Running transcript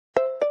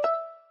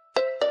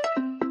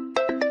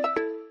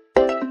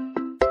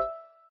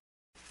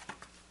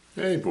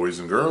Hey boys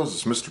and girls,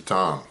 it's Mr.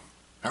 Tom.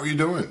 How are you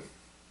doing?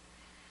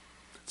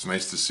 It's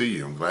nice to see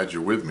you. I'm glad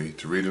you're with me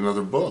to read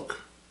another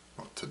book.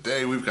 Well,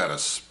 today we've got a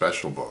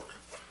special book.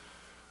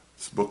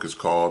 This book is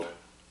called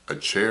A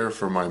Chair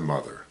for My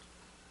Mother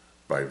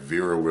by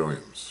Vera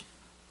Williams.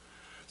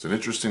 It's an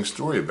interesting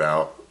story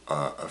about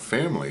a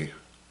family,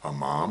 a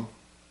mom,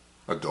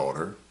 a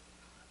daughter,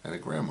 and a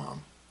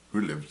grandmom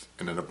who lived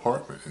in an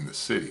apartment in the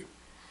city.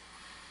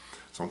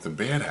 Something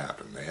bad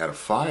happened. They had a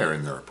fire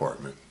in their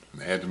apartment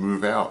and they had to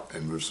move out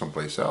and move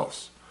someplace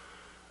else.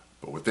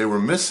 But what they were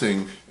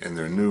missing in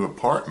their new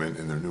apartment,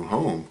 in their new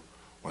home,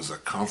 was a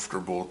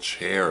comfortable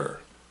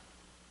chair.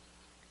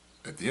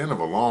 At the end of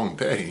a long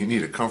day, you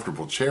need a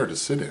comfortable chair to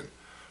sit in.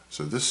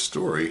 So this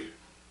story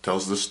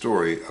tells the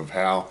story of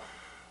how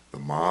the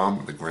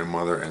mom, the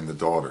grandmother, and the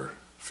daughter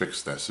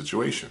fixed that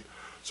situation.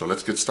 So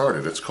let's get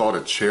started. It's called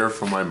A Chair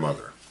for My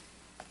Mother.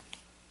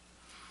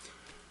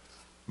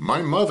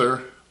 My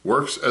mother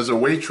works as a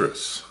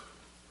waitress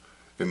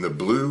in the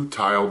blue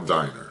tiled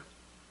diner.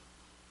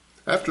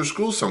 After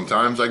school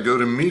sometimes I go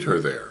to meet her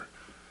there.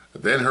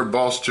 Then her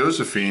boss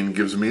Josephine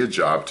gives me a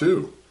job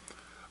too.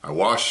 I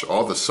wash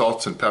all the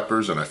salts and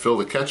peppers and I fill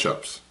the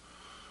ketchups.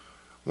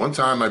 One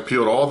time I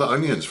peeled all the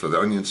onions for the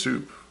onion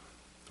soup.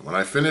 When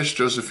I finish,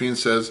 Josephine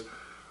says,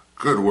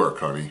 "Good work,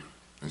 honey,"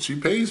 and she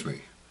pays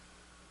me.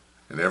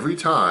 And every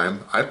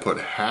time I put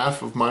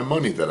half of my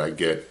money that I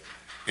get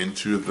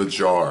into the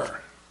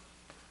jar.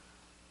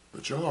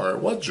 The jar?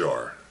 What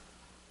jar?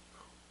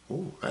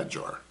 Oh, that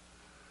jar.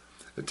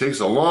 It takes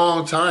a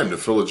long time to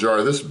fill a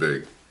jar this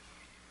big.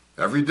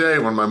 Every day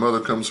when my mother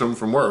comes home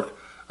from work,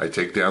 I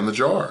take down the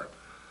jar.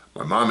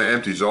 My mama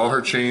empties all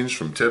her change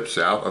from tips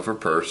out of her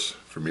purse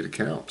for me to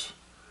count.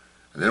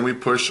 And then we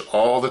push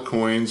all the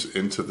coins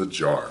into the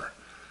jar.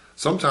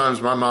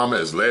 Sometimes my mama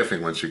is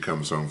laughing when she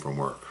comes home from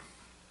work.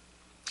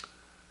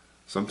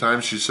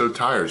 Sometimes she's so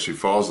tired she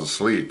falls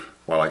asleep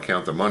while I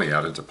count the money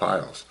out into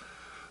piles.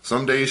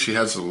 Some days she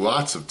has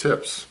lots of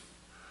tips.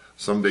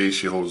 Some days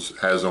she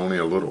has only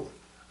a little,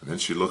 and then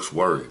she looks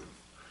worried.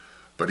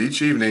 But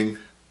each evening,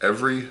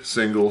 every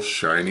single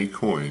shiny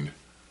coin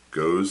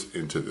goes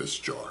into this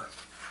jar.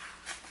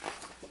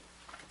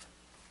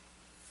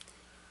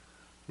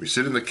 We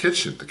sit in the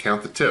kitchen to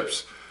count the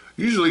tips.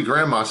 Usually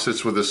Grandma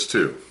sits with us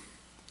too.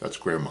 That's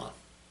Grandma.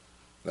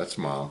 That's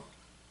Mom.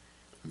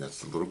 And that's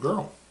the little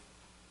girl.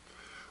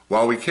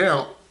 While we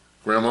count,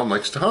 Grandma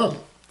likes to hum.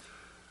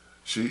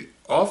 She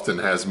often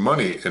has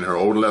money in her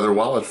old leather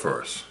wallet for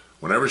us.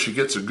 Whenever she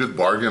gets a good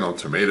bargain on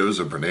tomatoes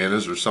or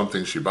bananas or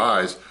something she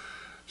buys,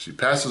 she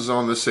passes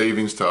on the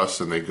savings to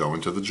us and they go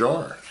into the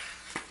jar.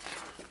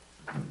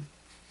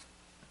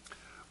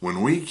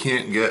 When we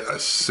can't get a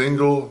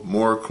single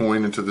more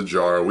coin into the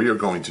jar, we are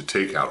going to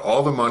take out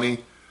all the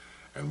money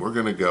and we're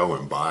going to go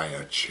and buy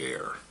a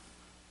chair.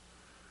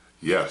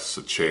 Yes,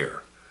 a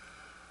chair.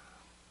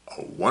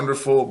 A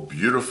wonderful,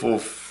 beautiful,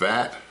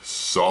 fat,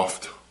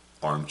 soft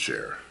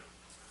armchair.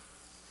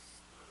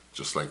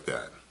 Just like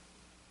that.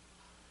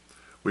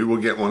 We will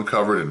get one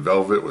covered in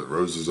velvet with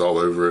roses all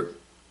over it.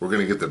 We're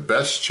going to get the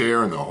best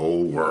chair in the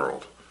whole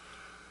world.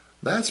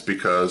 That's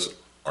because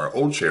our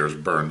old chairs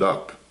burned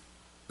up.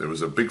 There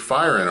was a big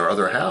fire in our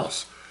other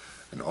house,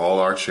 and all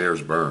our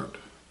chairs burned.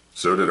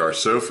 So did our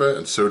sofa,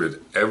 and so did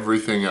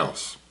everything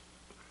else.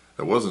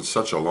 It wasn't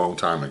such a long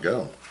time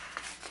ago.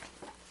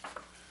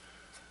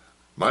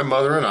 My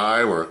mother and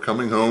I were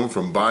coming home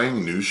from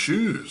buying new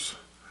shoes.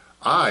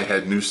 I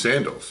had new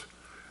sandals,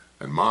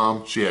 and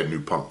Mom, she had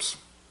new pumps.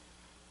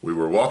 We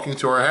were walking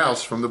to our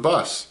house from the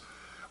bus.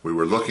 We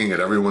were looking at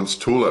everyone's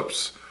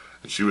tulips,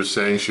 and she was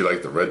saying she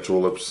liked the red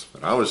tulips,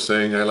 and I was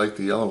saying I liked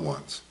the yellow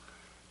ones.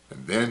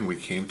 And then we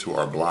came to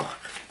our block.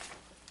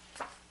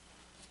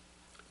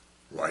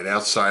 Right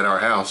outside our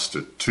house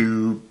stood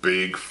two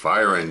big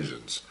fire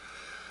engines.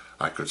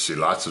 I could see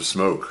lots of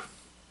smoke.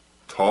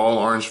 Tall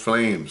orange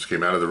flames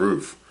came out of the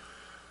roof.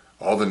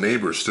 All the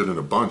neighbors stood in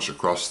a bunch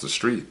across the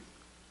street.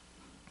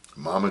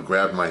 Mama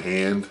grabbed my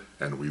hand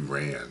and we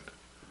ran.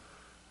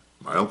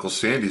 My Uncle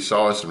Sandy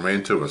saw us and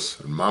ran to us,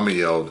 and Mama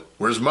yelled,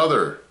 "Where's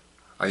Mother?"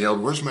 I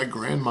yelled, "Where's my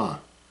grandma?"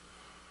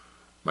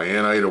 My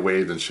Aunt Ida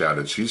waved and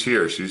shouted, she's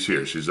here,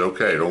 she's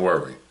okay, don't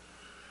worry."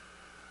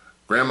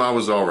 Grandma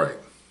was all right.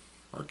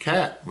 Our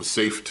cat was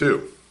safe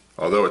too,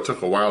 although it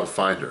took a while to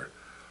find her.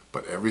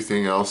 But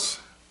everything else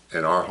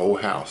in our whole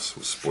house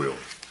was spoiled.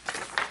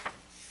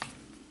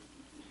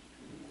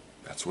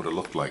 That's what it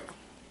looked like.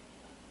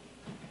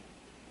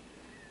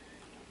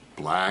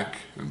 Black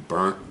and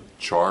burnt,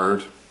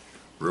 charred,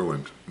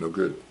 ruined, no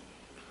good.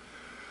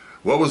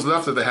 What was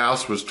left of the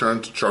house was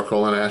turned to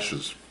charcoal and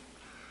ashes.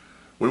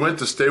 We went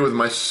to stay with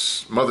my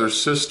mother's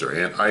sister,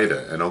 Aunt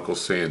Ida, and Uncle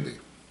Sandy.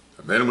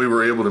 And then we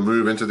were able to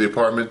move into the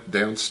apartment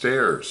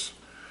downstairs.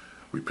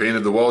 We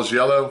painted the walls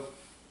yellow.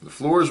 The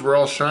floors were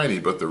all shiny,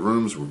 but the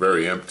rooms were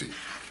very empty.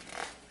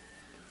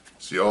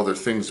 See, all their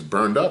things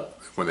burned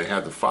up when they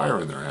had the fire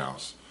in their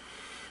house.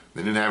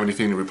 They didn't have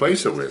anything to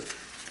replace it with.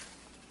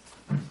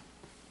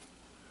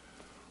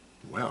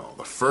 Well,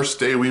 the first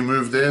day we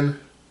moved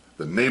in,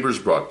 the neighbors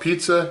brought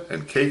pizza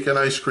and cake and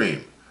ice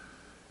cream.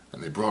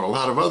 And they brought a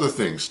lot of other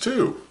things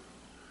too.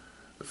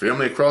 The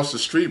family across the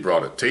street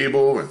brought a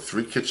table and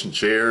 3 kitchen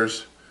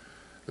chairs.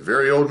 The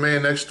very old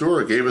man next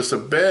door gave us a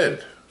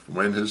bed from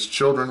when his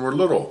children were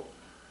little.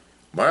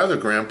 My other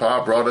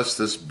grandpa brought us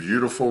this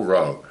beautiful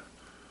rug.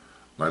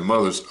 My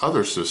mother's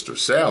other sister,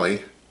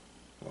 Sally,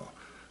 well,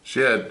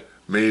 she had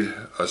made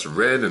us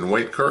red and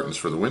white curtains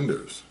for the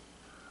windows.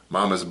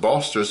 Mama's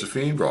boss,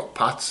 Josephine, brought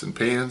pots and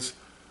pans,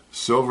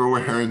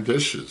 silverware and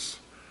dishes.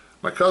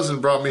 My cousin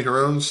brought me her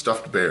own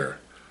stuffed bear.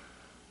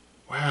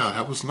 Wow,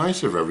 that was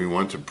nice of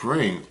everyone to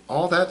bring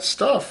all that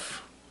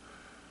stuff.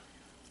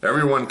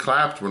 Everyone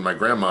clapped when my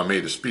grandma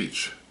made a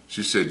speech.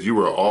 She said, "You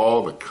are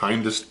all the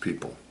kindest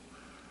people,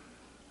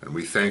 and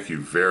we thank you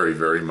very,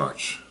 very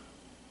much.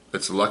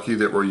 It's lucky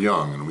that we're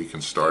young and we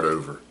can start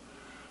over."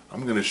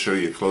 I'm going to show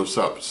you close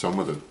up some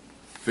of the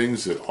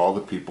things that all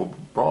the people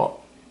brought.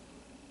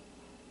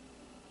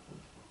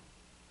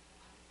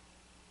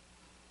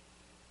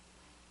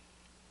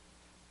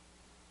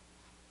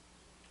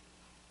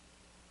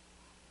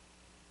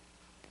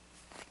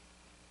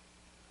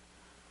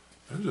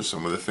 Those are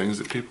some of the things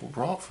that people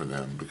brought for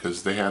them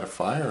because they had a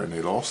fire and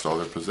they lost all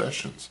their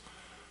possessions.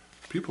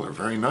 People are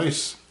very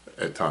nice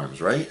at times,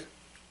 right?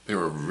 They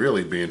were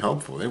really being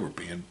helpful. They were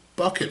being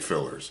bucket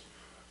fillers.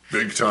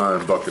 Big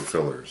time bucket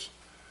fillers.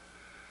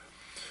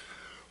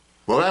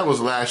 Well, that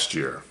was last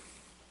year.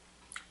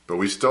 But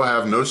we still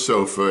have no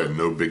sofa and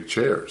no big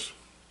chairs.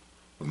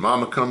 When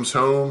Mama comes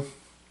home,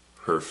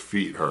 her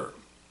feet hurt.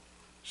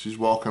 She's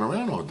walking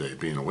around all day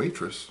being a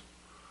waitress.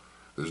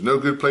 "There's no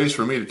good place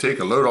for me to take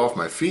a load off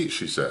my feet,"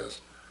 she says.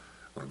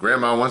 When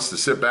Grandma wants to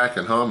sit back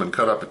and hum and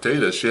cut up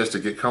potatoes, she has to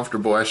get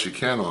comfortable as she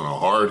can on a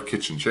hard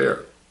kitchen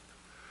chair.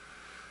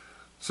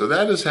 So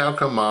that is how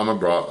come Mama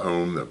brought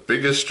home the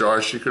biggest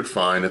jar she could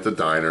find at the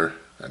diner,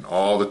 and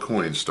all the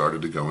coins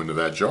started to go into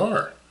that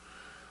jar.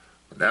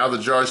 But now the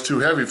jar's too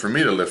heavy for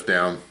me to lift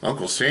down.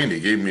 Uncle Sandy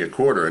gave me a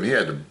quarter and he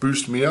had to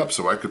boost me up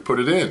so I could put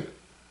it in.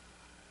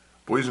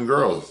 Boys and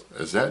girls,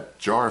 is that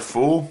jar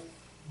full?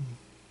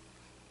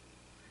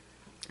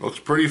 Looks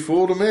pretty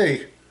full to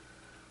me.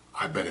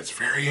 I bet it's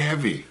very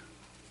heavy.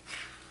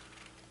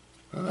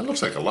 Well, that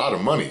looks like a lot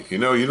of money. You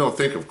know, you don't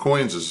think of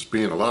coins as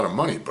being a lot of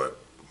money, but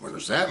when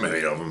there's that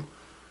many of them,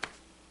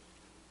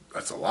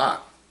 that's a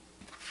lot.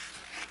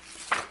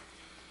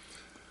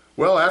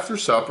 Well, after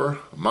supper,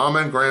 Mama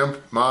and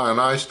Grandma and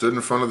I stood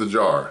in front of the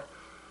jar.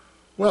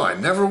 "Well, I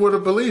never would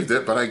have believed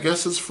it, but I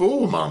guess it's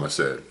full," Mama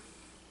said.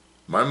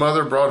 My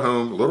mother brought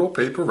home little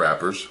paper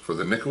wrappers for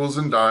the nickels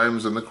and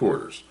dimes and the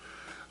quarters.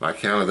 I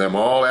counted them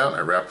all out and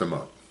I wrapped them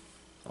up.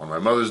 On my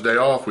mother's day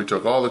off, we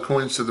took all the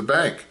coins to the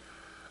bank.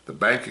 The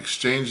bank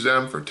exchanged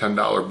them for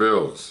 $10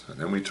 bills, and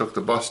then we took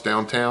the bus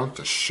downtown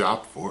to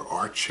shop for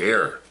our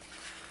chair.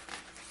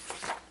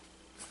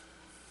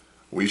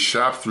 We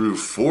shopped through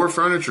 4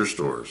 furniture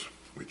stores.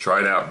 We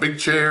tried out big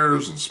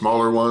chairs and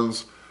smaller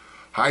ones,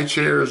 high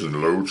chairs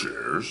and low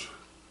chairs,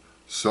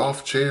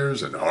 soft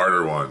chairs and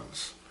harder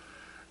ones.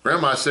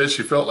 Grandma said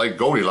she felt like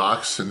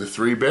Goldilocks and the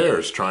 3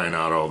 bears trying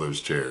out all those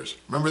chairs.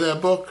 Remember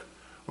that book?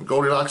 When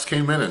Goldilocks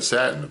came in and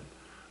sat in the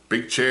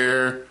big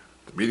chair,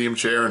 the medium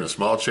chair, and the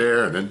small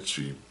chair, and then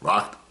she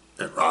rocked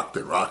and rocked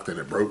and rocked and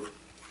it broke.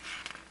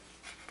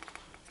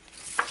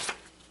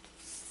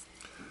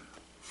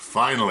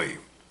 Finally,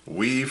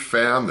 we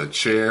found the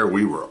chair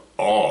we were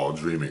all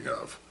dreaming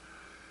of.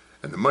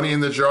 And the money in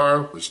the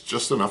jar was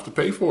just enough to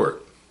pay for it.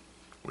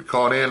 We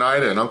called Aunt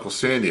Ida and Uncle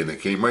Sandy, and they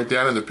came right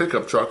down in the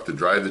pickup truck to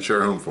drive the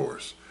chair home for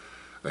us.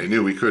 They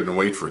knew we couldn't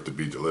wait for it to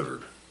be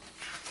delivered.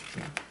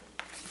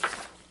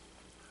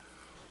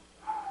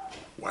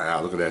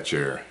 Wow, look at that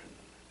chair.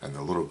 And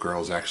the little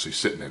girl's actually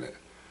sitting in it.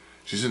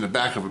 She's in the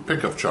back of a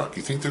pickup truck.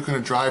 You think they're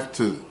going to drive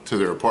to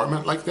their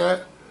apartment like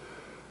that?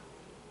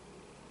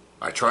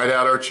 I tried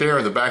out our chair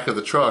in the back of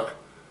the truck.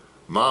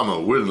 Mama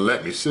wouldn't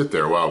let me sit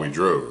there while we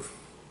drove.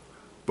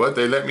 But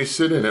they let me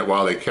sit in it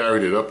while they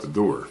carried it up the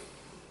door.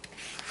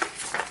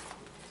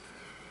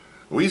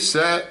 We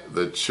sat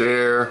the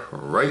chair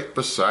right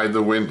beside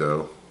the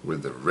window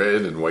with the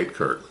red and white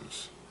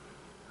curtains.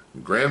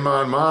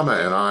 Grandma and Mama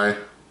and I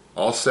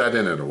all sat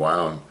in it a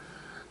while, and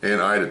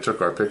Aunt Ida took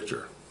our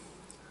picture.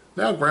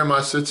 Now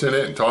Grandma sits in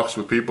it and talks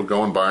with people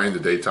going by in the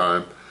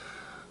daytime.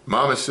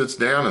 Mama sits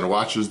down and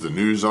watches the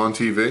news on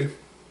TV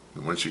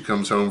and when she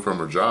comes home from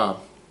her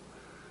job.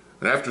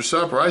 And after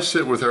supper I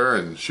sit with her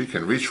and she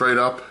can reach right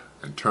up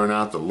and turn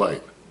out the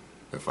light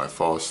if I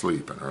fall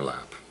asleep in her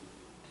lap.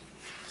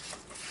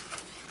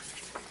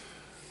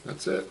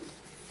 That's it.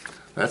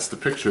 That's the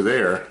picture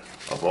there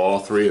of all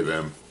 3 of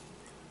them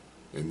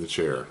in the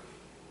chair.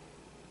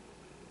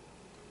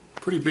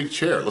 Pretty big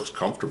chair. It looks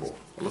comfortable.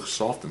 It looks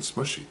soft and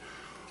smushy.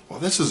 Well,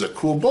 this is a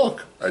cool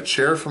book. A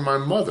Chair for My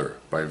Mother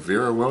by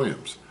Vera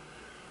Williams.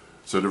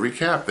 So to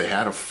recap, they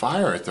had a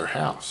fire at their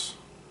house.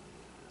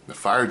 The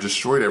fire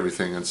destroyed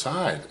everything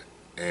inside.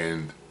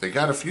 And they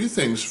got a few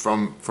things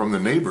from the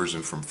neighbors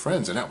and from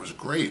friends, and that was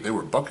great. They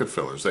were bucket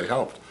fillers. They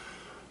helped.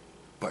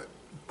 But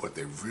what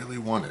they really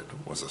wanted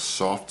was a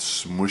soft,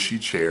 smushy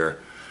chair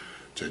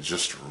to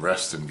just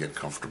rest and get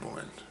comfortable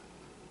in.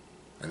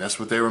 And that's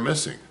what they were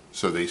missing.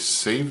 So they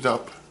saved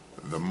up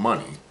the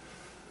money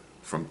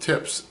from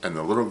tips, and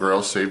the little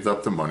girl saved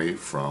up the money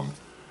from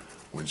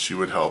when she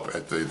would help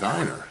at the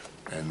diner.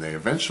 And they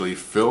eventually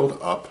filled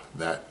up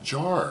that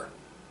jar.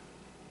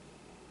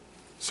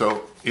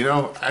 So, you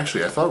know,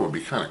 actually I thought it would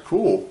be kind of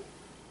cool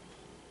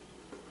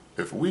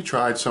if we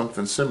tried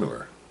something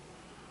similar.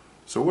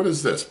 So what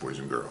is this, boys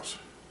and girls?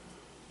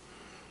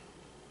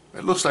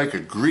 It looks like a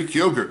Greek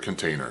yogurt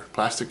container,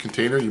 plastic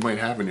container you might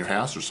have in your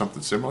house or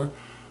something similar,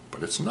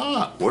 but it's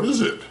not. What is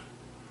it?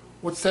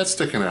 What's that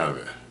sticking out of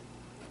it?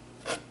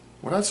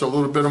 Well, that's a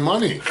little bit of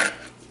money.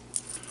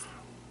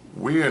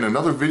 In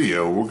another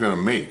video we're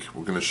going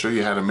to show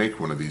you how to make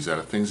one of these out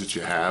of things that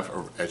you have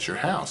at your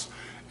house.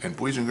 And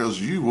boys and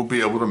girls, you will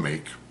be able to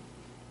make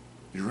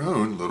your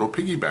own little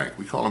piggy bank.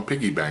 We call them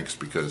piggy banks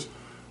because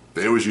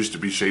they always used to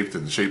be shaped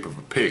in the shape of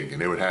a pig, and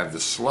they would have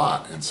this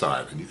slot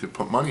inside and you could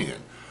put money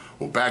in.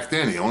 Well, back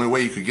then the only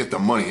way you could get the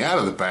money out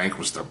of the bank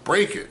was to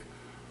break it.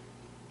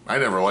 I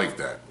never liked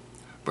that.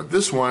 But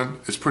this one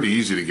is pretty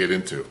easy to get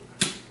into.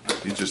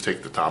 You just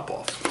take the top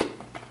off.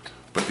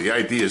 But the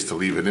idea is to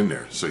leave it in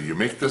there. So you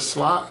make this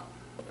slot,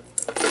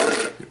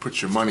 you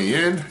put your money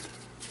in,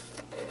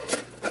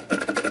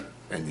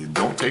 and you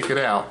don't take it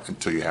out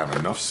until you have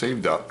enough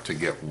saved up to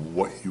get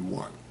what you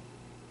want.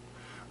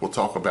 We'll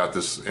talk about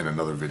this in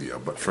another video,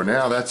 but for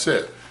now, that's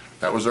it.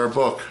 That was our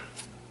book,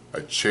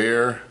 A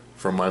Chair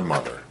for My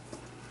Mother.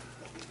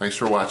 Thanks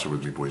for watching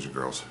with me, boys and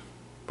girls.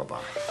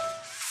 Bye-bye.